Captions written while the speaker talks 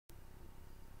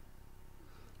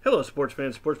Hello, sports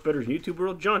fans, sports bettors, and YouTube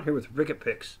world. John here with Ricket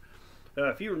Picks.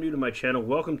 If you are new to my channel,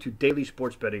 welcome to Daily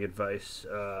Sports Betting Advice.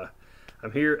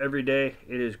 I'm here every day.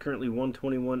 It is currently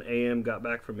 1:21 a.m. Got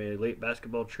back from a late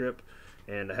basketball trip,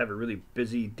 and I have a really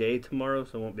busy day tomorrow,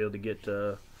 so I won't be able to get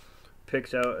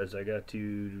picks out as I got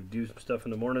to do some stuff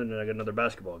in the morning, and I got another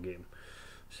basketball game.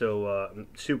 So I'm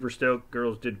super stoked.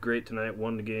 Girls did great tonight,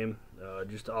 won the game.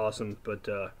 Just awesome. But,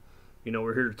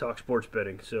 we're here to talk sports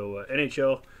betting. So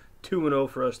NHL 2-0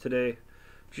 for us today.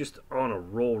 Just on a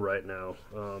roll right now.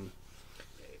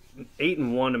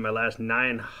 8-1 in my last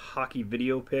 9 hockey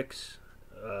video picks.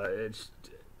 It's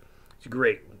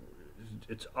great.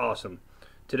 It's awesome.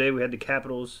 Today we had the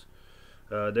Capitals.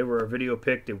 They were our video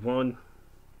pick. They won.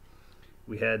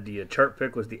 We had the chart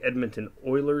pick was the Edmonton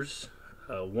Oilers.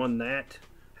 Won that.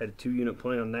 Had a 2-unit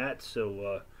play on that.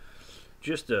 So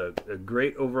just a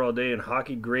great overall day in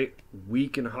hockey. Great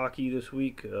week in hockey this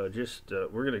week. We're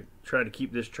going to try to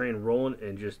keep this train rolling,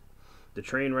 and just the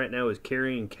train right now is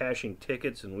carrying, cashing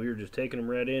tickets, and we're just taking them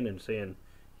right in and saying,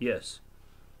 yes,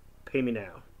 pay me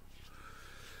now.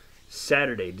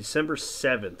 Saturday, December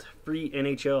 7th, free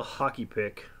NHL hockey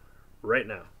pick right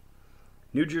now.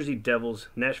 New Jersey Devils,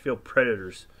 Nashville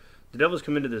Predators. The Devils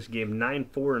come into this game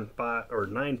 9-4-5 or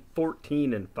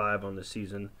 9-14-5 on the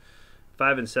season.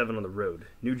 5-7 on the road.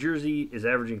 New Jersey is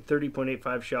averaging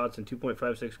 30.85 shots and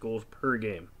 2.56 goals per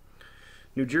game.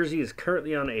 New Jersey is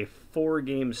currently on a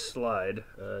 4-game slide.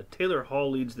 Taylor Hall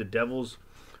leads the Devils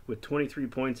with 23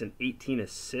 points and 18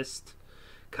 assists.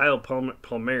 Kyle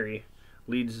Palmieri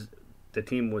leads the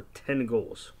team with 10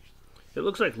 goals. It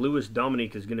looks like Louis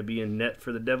Dominique is going to be in net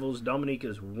for the Devils. Dominique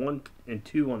is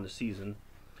 1-2 on the season.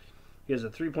 He has a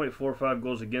 3.45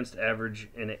 goals against average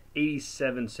and an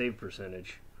 87 save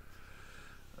percentage.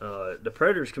 The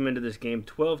Predators come into this game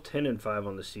 12-10-5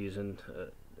 on the season.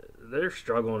 They're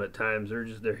struggling at times.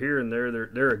 They're here and there.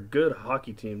 They're a good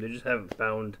hockey team. They just haven't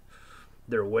found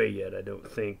their way yet, I don't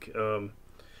think.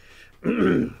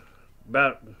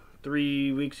 About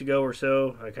 3 weeks ago or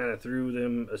so, I kind of threw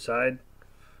them aside,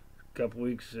 a couple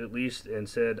weeks at least, and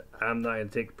said I'm not going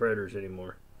to take the Predators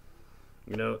anymore.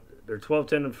 You know, they're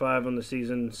 12-10-5 on the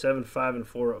season,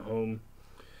 7-5-4 at home.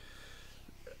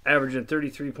 Averaging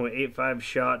 33.85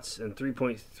 shots and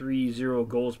 3.30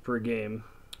 goals per game.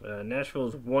 Nashville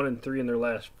is 1-3 in their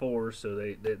last 4, so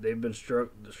they've been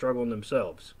struggling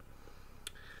themselves.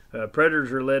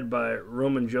 Predators are led by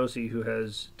Roman Josi, who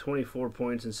has 24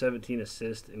 points and 17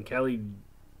 assists, and Kalle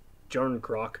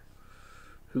Jarnkrok,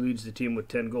 who leads the team with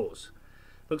 10 goals.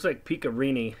 Looks like Pekka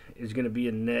Rinne is going to be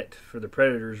in net for the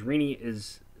Predators. Rinne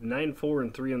is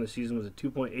 9-4-3 on the season with a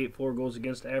 2.84 goals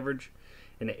against average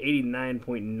and an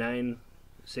 89.9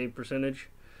 save percentage.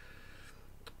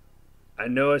 I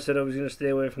know I said I was going to stay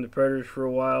away from the Predators for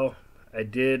a while. I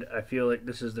did. I feel like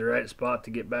this is the right spot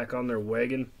to get back on their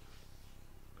wagon.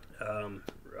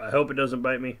 I hope it doesn't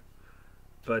bite me.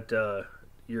 But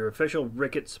your official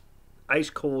Ricketts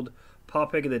Ice Cold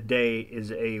Pop Pick of the Day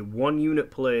is a 1-unit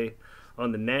play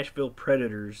on the Nashville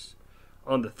Predators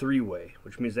on the 3-way,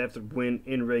 which means they have to win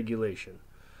in regulation.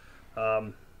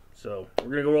 So we're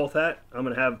going to go roll with that. I'm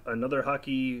going to have another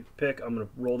hockey pick. I'm going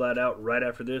to roll that out right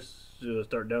after this. So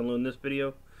start downloading this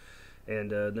video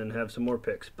and then have some more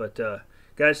picks. But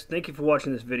guys, thank you for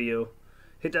watching this video.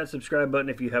 Hit that subscribe button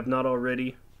if you have not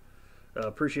already.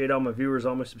 Appreciate all my viewers,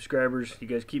 all my subscribers. You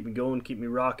guys keep me going, keep me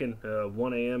rocking.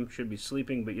 1 a.m. should be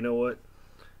sleeping, but you know what?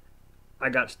 I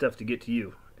got stuff to get to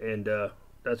you, and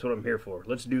that's what I'm here for.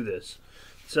 Let's do this.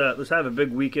 Let's have a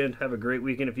big weekend. Have a great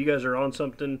weekend. If you guys are on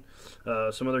something,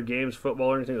 some other games, football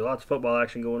or anything, there's lots of football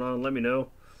action going on, let me know.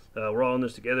 We're all in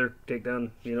this together. Take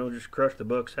down, just crush the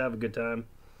books. Have a good time.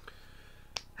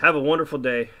 Have a wonderful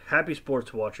day. Happy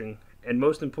sports watching. And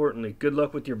most importantly, good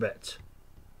luck with your bets.